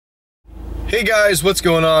Hey guys, what's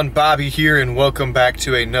going on? Bobby here and welcome back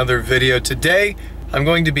to another video. Today I'm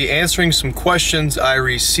going to be answering some questions I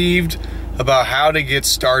received about how to get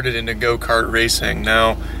started into go-kart racing.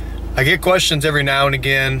 Now, I get questions every now and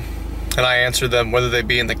again and I answer them, whether they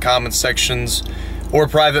be in the comment sections or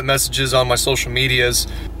private messages on my social medias.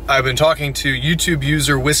 I've been talking to YouTube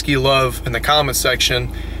user Whiskey Love in the comment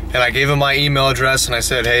section and I gave him my email address and I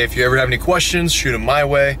said, hey, if you ever have any questions, shoot them my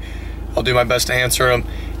way. I'll do my best to answer them.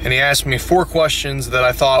 And he asked me 4 questions that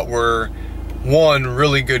I thought were, 1,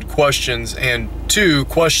 really good questions, and 2,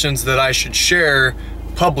 questions that I should share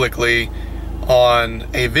publicly on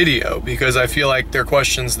a video, because I feel like they're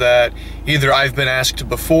questions that either I've been asked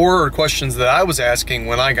before or questions that I was asking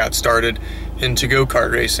when I got started into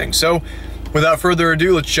go-kart racing. So without further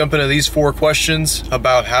ado, let's jump into these 4 questions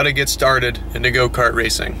about how to get started into go-kart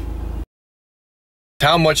racing.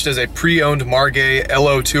 How much does a pre-owned Margay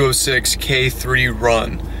LO206 K3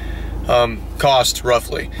 run cost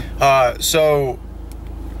roughly? So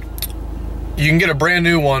you can get a brand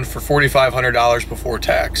new one for $4,500 before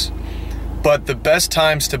tax. But the best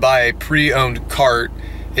times to buy a pre-owned kart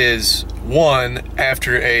is, 1,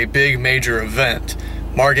 after a big major event.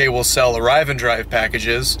 Margay will sell arrive and drive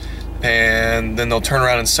packages and then they'll turn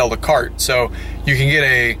around and sell the kart. So you can get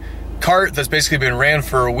a kart that's basically been ran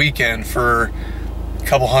for a weekend for a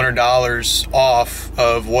couple $100s off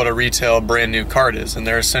of what a retail brand new kart is, and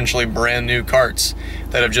they're essentially brand new karts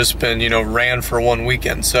that have just been, ran for one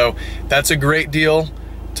weekend. So that's a great deal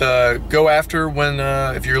to go after when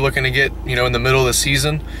if you're looking to get in the middle of the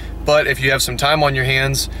season. But if you have some time on your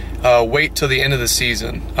hands, wait till the end of the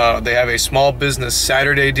season. They have a small business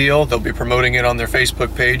Saturday deal. They'll be promoting it on their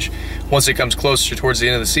Facebook page once it comes closer towards the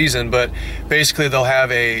end of the season. But basically they'll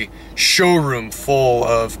have a showroom full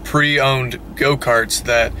of pre-owned go-karts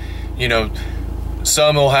that,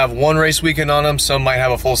 some will have one race weekend on them, some might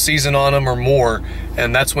have a full season on them or more,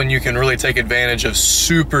 and that's when you can really take advantage of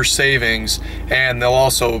super savings. And they'll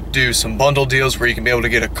also do some bundle deals where you can be able to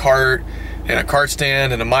get a kart and a kart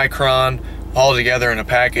stand and a Micron all together in a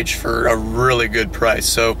package for a really good price.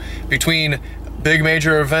 So between big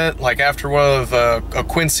major event like after one of a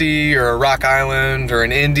Quincy or a Rock Island or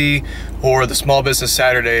an Indy, or the Small Business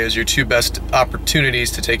Saturday is your 2 best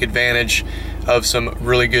opportunities to take advantage of some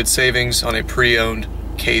really good savings on a pre-owned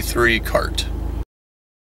K3 kart.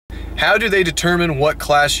 How do they determine what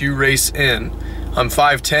class you race in? I'm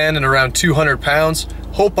 5'10" and around 200 pounds.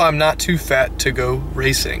 Hope I'm not too fat to go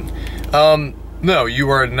racing. No, you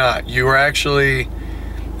are not. You are actually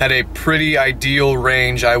at a pretty ideal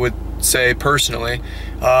range, I would say personally,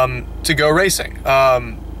 to go racing.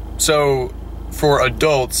 So for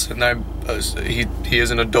adults, and he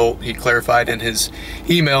is an adult, he clarified in his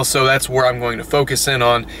email, so that's where I'm going to focus in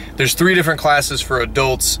on. There's 3 different classes for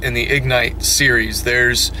adults in the Ignite series.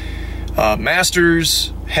 There's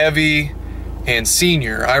Masters, Heavy, and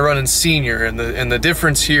Senior. I run in Senior, and the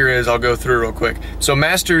difference here is, I'll go through real quick. So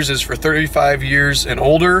Masters is for 35 years and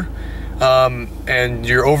older, and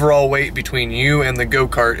your overall weight between you and the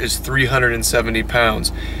go-kart is 370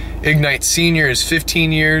 pounds. Ignite Senior is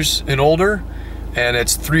 15 years and older, and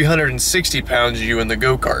it's 360 pounds you and the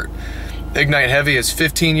go-kart. Ignite Heavy is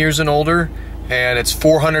 15 years and older, and it's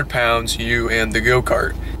 400 pounds you and the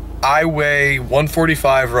go-kart. I weigh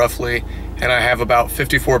 145 roughly, and I have about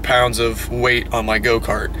 54 pounds of weight on my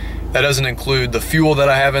go-kart. That doesn't include the fuel that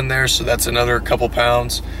I have in there, so that's another couple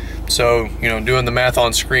pounds. So, doing the math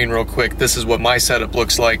on screen real quick, this is what my setup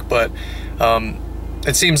looks like. But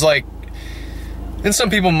it seems like, and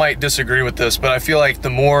some people might disagree with this, but I feel like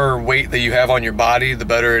the more weight that you have on your body, the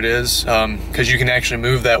better it is, because you can actually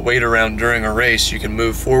move that weight around during a race. You can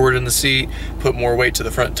move forward in the seat, put more weight to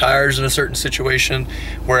the front tires in a certain situation,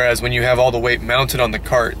 whereas when you have all the weight mounted on the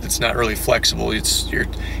kart, it's not really flexible. You're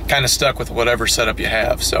kind of stuck with whatever setup you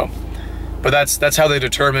have. So, but that's how they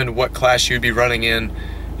determine what class you'd be running in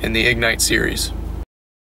the Ignite series.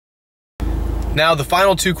 Now the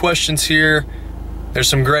final 2 questions here, there's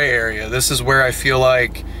some gray area. This is where I feel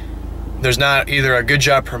like there's not either a good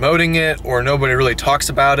job promoting it or nobody really talks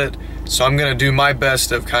about it. So I'm gonna do my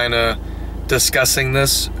best of kind of discussing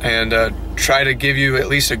this and try to give you at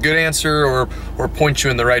least a good answer or point you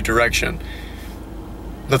in the right direction.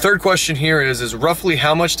 The third question here is roughly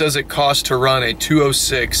how much does it cost to run a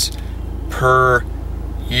 206 per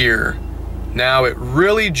year? Now it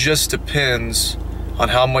really just depends on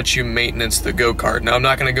how much you maintenance the go-kart. Now I'm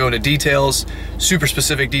not going to go into details, super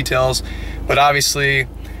specific details, but obviously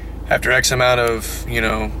after X amount of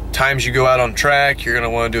times you go out on track, you're going to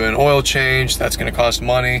want to do an oil change. That's going to cost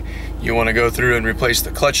money. You want to go through and replace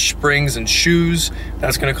the clutch springs and shoes.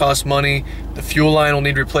 That's going to cost money. The fuel line will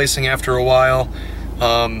need replacing after a while.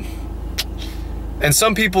 And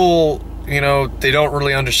some people, you know, they don't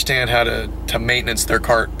really understand how to maintenance their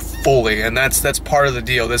kart fully, and that's part of the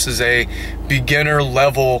deal. This is a beginner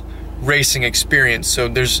level racing experience, so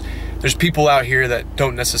there's people out here that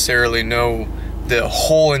don't necessarily know the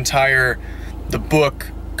whole entire book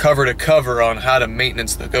cover to cover on how to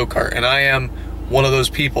maintenance the go-kart, and I am one of those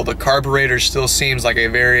people. The carburetor still seems like a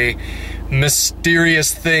very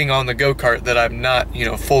mysterious thing on the go-kart that I'm not, you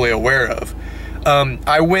know, fully aware of.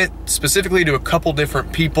 I went specifically to a couple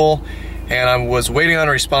different people, and I was waiting on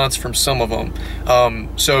a response from some of them.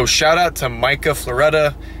 So shout out to Micah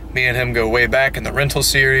Floretta. Me and him go way back in the rental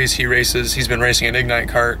series. He's been racing an Ignite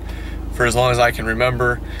kart for as long as I can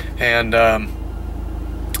remember. And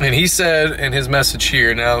he said in his message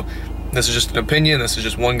here, now this is just an opinion, this is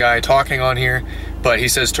just one guy talking on here, but he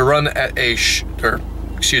says to run at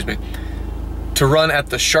to run at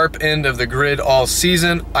the sharp end of the grid all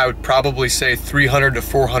season, I would probably say $300 to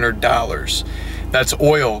 $400. That's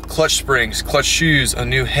oil, clutch springs, clutch shoes, a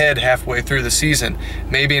new head halfway through the season,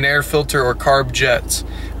 maybe an air filter or carb jets.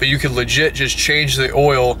 But you could legit just change the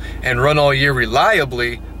oil and run all year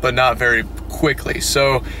reliably, but not very quickly.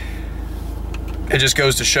 So it just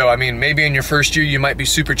goes to show, I mean, maybe in your first year you might be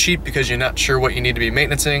super cheap because you're not sure what you need to be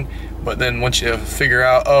maintaining, but then once you figure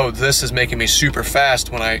out, oh, this is making me super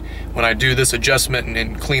fast when I do this adjustment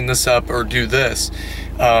and clean this up or do this.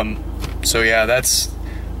 So yeah, that's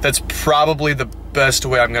probably the best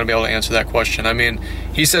way I'm gonna be able to answer that question. I mean,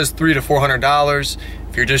 he says $300 to $400.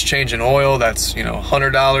 If you're just changing oil, that's, you know,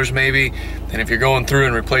 $100 maybe. And if you're going through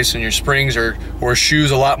and replacing your springs or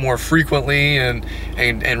shoes a lot more frequently and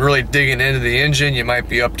really digging into the engine, you might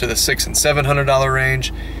be up to the $600 and $700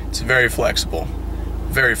 range. It's very flexible,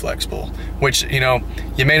 which, you know,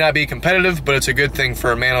 you may not be competitive, but it's a good thing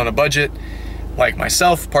for a man on a budget like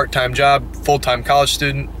myself, part-time job, full-time college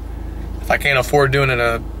student. If I can't afford doing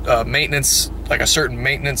a maintenance, like a certain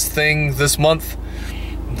maintenance thing this month,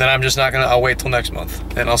 then I'm just not gonna, I'll wait till next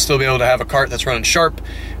month. And I'll still be able to have a kart that's running sharp,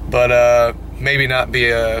 but maybe not be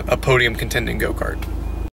a podium contending go-kart.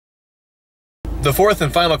 The fourth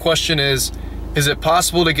and final question is it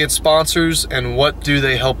possible to get sponsors, and what do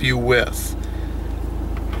they help you with?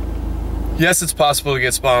 Yes, it's possible to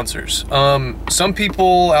get sponsors. Some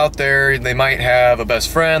people out there, they might have a best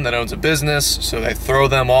friend that owns a business, so they throw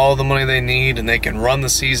them all the money they need and they can run the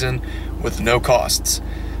season with no costs.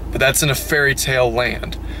 But that's in a fairy tale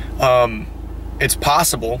land. It's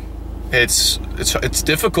possible. It's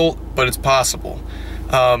difficult, but it's possible.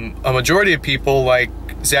 A majority of people, like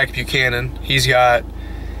Zach Buchanan, he's got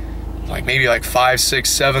maybe 5, 6,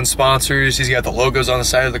 7 sponsors. He's got the logos on the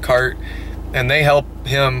side of the kart, and they help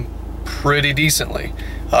him pretty decently.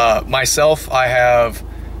 Myself, I have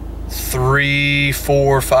 3,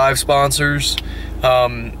 4, 5 sponsors,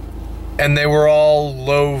 and they were all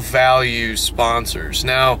low value sponsors.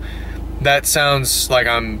 Now, that sounds like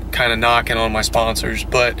I'm kind of knocking on my sponsors,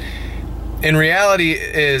 but in reality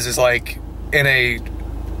is like in a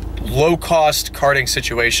low cost karting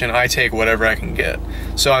situation, I take whatever I can get.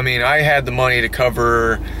 So I mean, I had the money to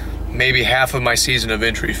cover maybe half of my season of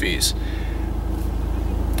entry fees.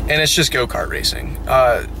 And it's just go-kart racing.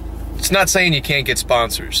 It's not saying you can't get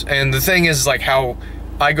sponsors. And the thing is, like, how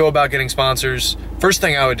I go about getting sponsors, first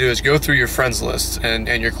thing I would do is go through your friends list and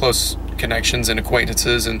your close connections and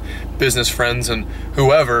acquaintances and business friends and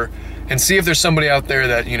whoever, and see if there's somebody out there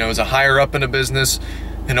that, you know, is a higher up in a business,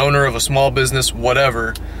 an owner of a small business,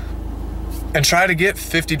 whatever, and try to get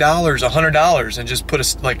 $50, $100 and just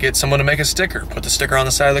put get someone to make a sticker, put the sticker on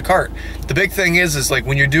the side of the cart. The big thing is like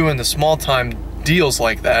when you're doing the small time deals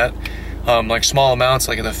like that, like small amounts,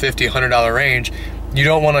 like in the $50, $100 range, you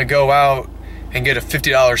don't want to go out and get a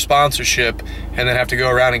 $50 sponsorship and then have to go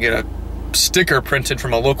around and get a sticker printed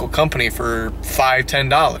from a local company for $5,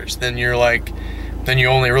 $10. Then you're like, then you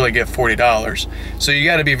only really get $40. So you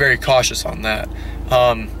got to be very cautious on that.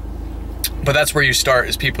 But that's where you start,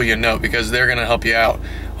 is people you know, because they're going to help you out.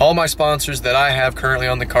 All my sponsors that I have currently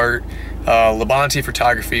on the cart, Labonte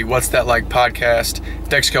Photography, What's That Like Podcast,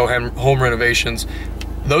 Dexco Home Renovations,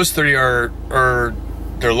 those 3 are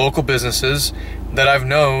they're local businesses that I've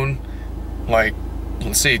known, like,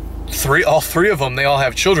 let's see, all three of them, they all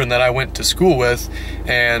have children that I went to school with,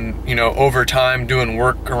 and, you know, over time doing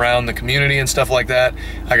work around the community and stuff like that,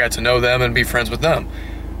 I got to know them and be friends with them.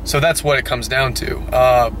 So that's what it comes down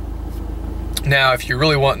to. Now, if you're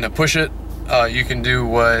really wanting to push it, you can do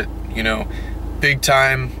what, you know, big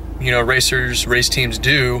time, you know, race teams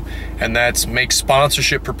do, and that's make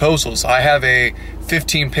sponsorship proposals. I have a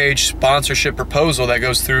 15-page sponsorship proposal that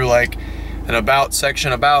goes through like an about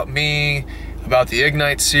section about me, about the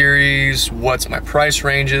Ignite series, what's my price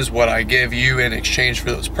ranges, what I give you in exchange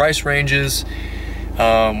for those price ranges,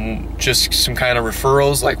 just some kind of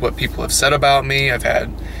referrals, like what people have said about me. I've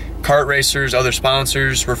had kart racers, other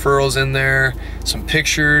sponsors, referrals in there, some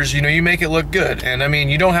pictures. You know, you make it look good. And I mean,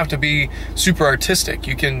 you don't have to be super artistic.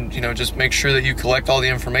 You can, you know, just make sure that you collect all the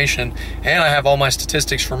information. And I have all my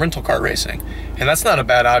statistics from rental kart racing. And that's not a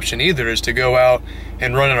bad option either, is to go out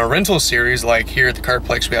and run in a rental series like here at the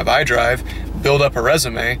Kartplex we have iDrive, build up a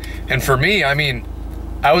resume. And for me, I mean,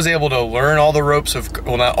 I was able to learn all the ropes of,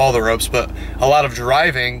 well, not all the ropes, but a lot of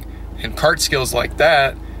driving and kart skills like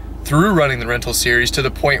that through running the rental series, to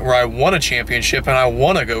the point where I won a championship and I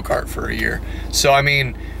won a go-kart for a year. So I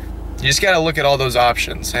mean, you just got to look at all those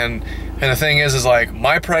options. And the thing is like,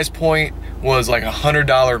 my price point was like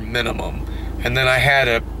 $100 minimum, and then I had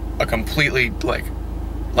a completely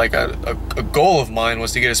like a goal of mine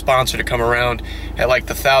was to get a sponsor to come around at like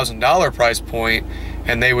the $1,000 price point,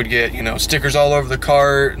 and they would get, you know, stickers all over the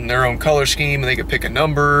cart and their own color scheme, and they could pick a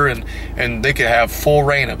number, and they could have full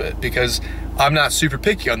reign of it, because I'm not super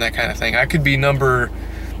picky on that kind of thing. I could be number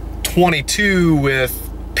 22 with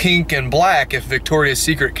pink and black if Victoria's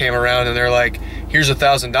Secret came around and they're like, here's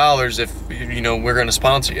 $1,000 if, you know, we're gonna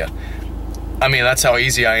sponsor you. I mean, that's how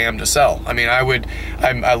easy I am to sell. I mean, I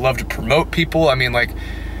love to promote people. I mean, like,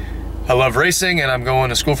 I love racing, and I'm going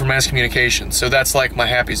to school for mass communication. So that's like my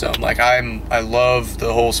happy zone. Like I love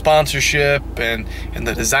the whole sponsorship and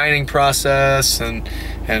the designing process and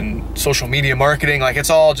social media marketing. Like, it's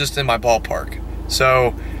all just in my ballpark.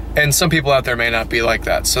 So, and some people out there may not be like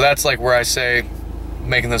that. So that's like where I say,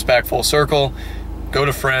 making this back full circle, go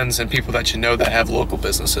to friends and people that you know that have local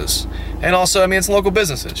businesses. And also, I mean, it's local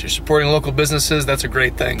businesses. You're supporting local businesses. That's a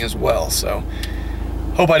great thing as well. So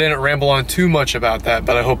hope I didn't ramble on too much about that,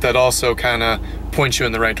 but I hope that also kind of points you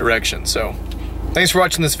in the right direction. So thanks for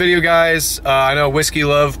watching this video, guys. I know Whiskey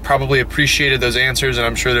Love probably appreciated those answers, and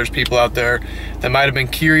I'm sure there's people out there that might have been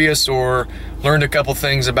curious or learned a couple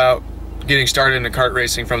things about getting started into kart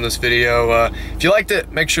racing from this video. If you liked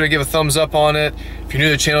it, make sure to give a thumbs up on it. If you're new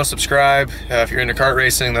to the channel, subscribe. If you're into kart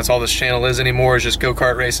racing, that's all this channel is anymore, is just go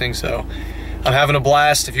kart racing. So I'm having a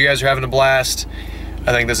blast. If you guys are having a blast,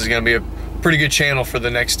 I think this is going to be a pretty good channel for the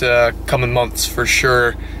next coming months for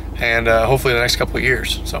sure, and hopefully the next couple of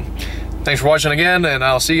years. So thanks for watching again, and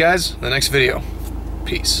I'll see you guys in the next video.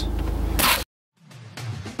 Peace.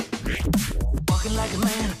 Walking like a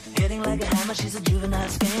man, hitting like a hammer, she's a juvenile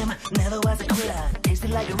scam. Never was a quitter, tasted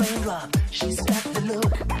like a raindrop. She's got the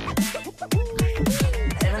look.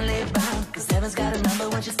 Heavenly bound, 'cause heaven's got a number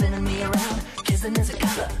when she's spinning me around. Kissing is a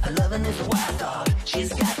color, her loving is a wild dog.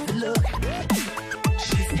 She's got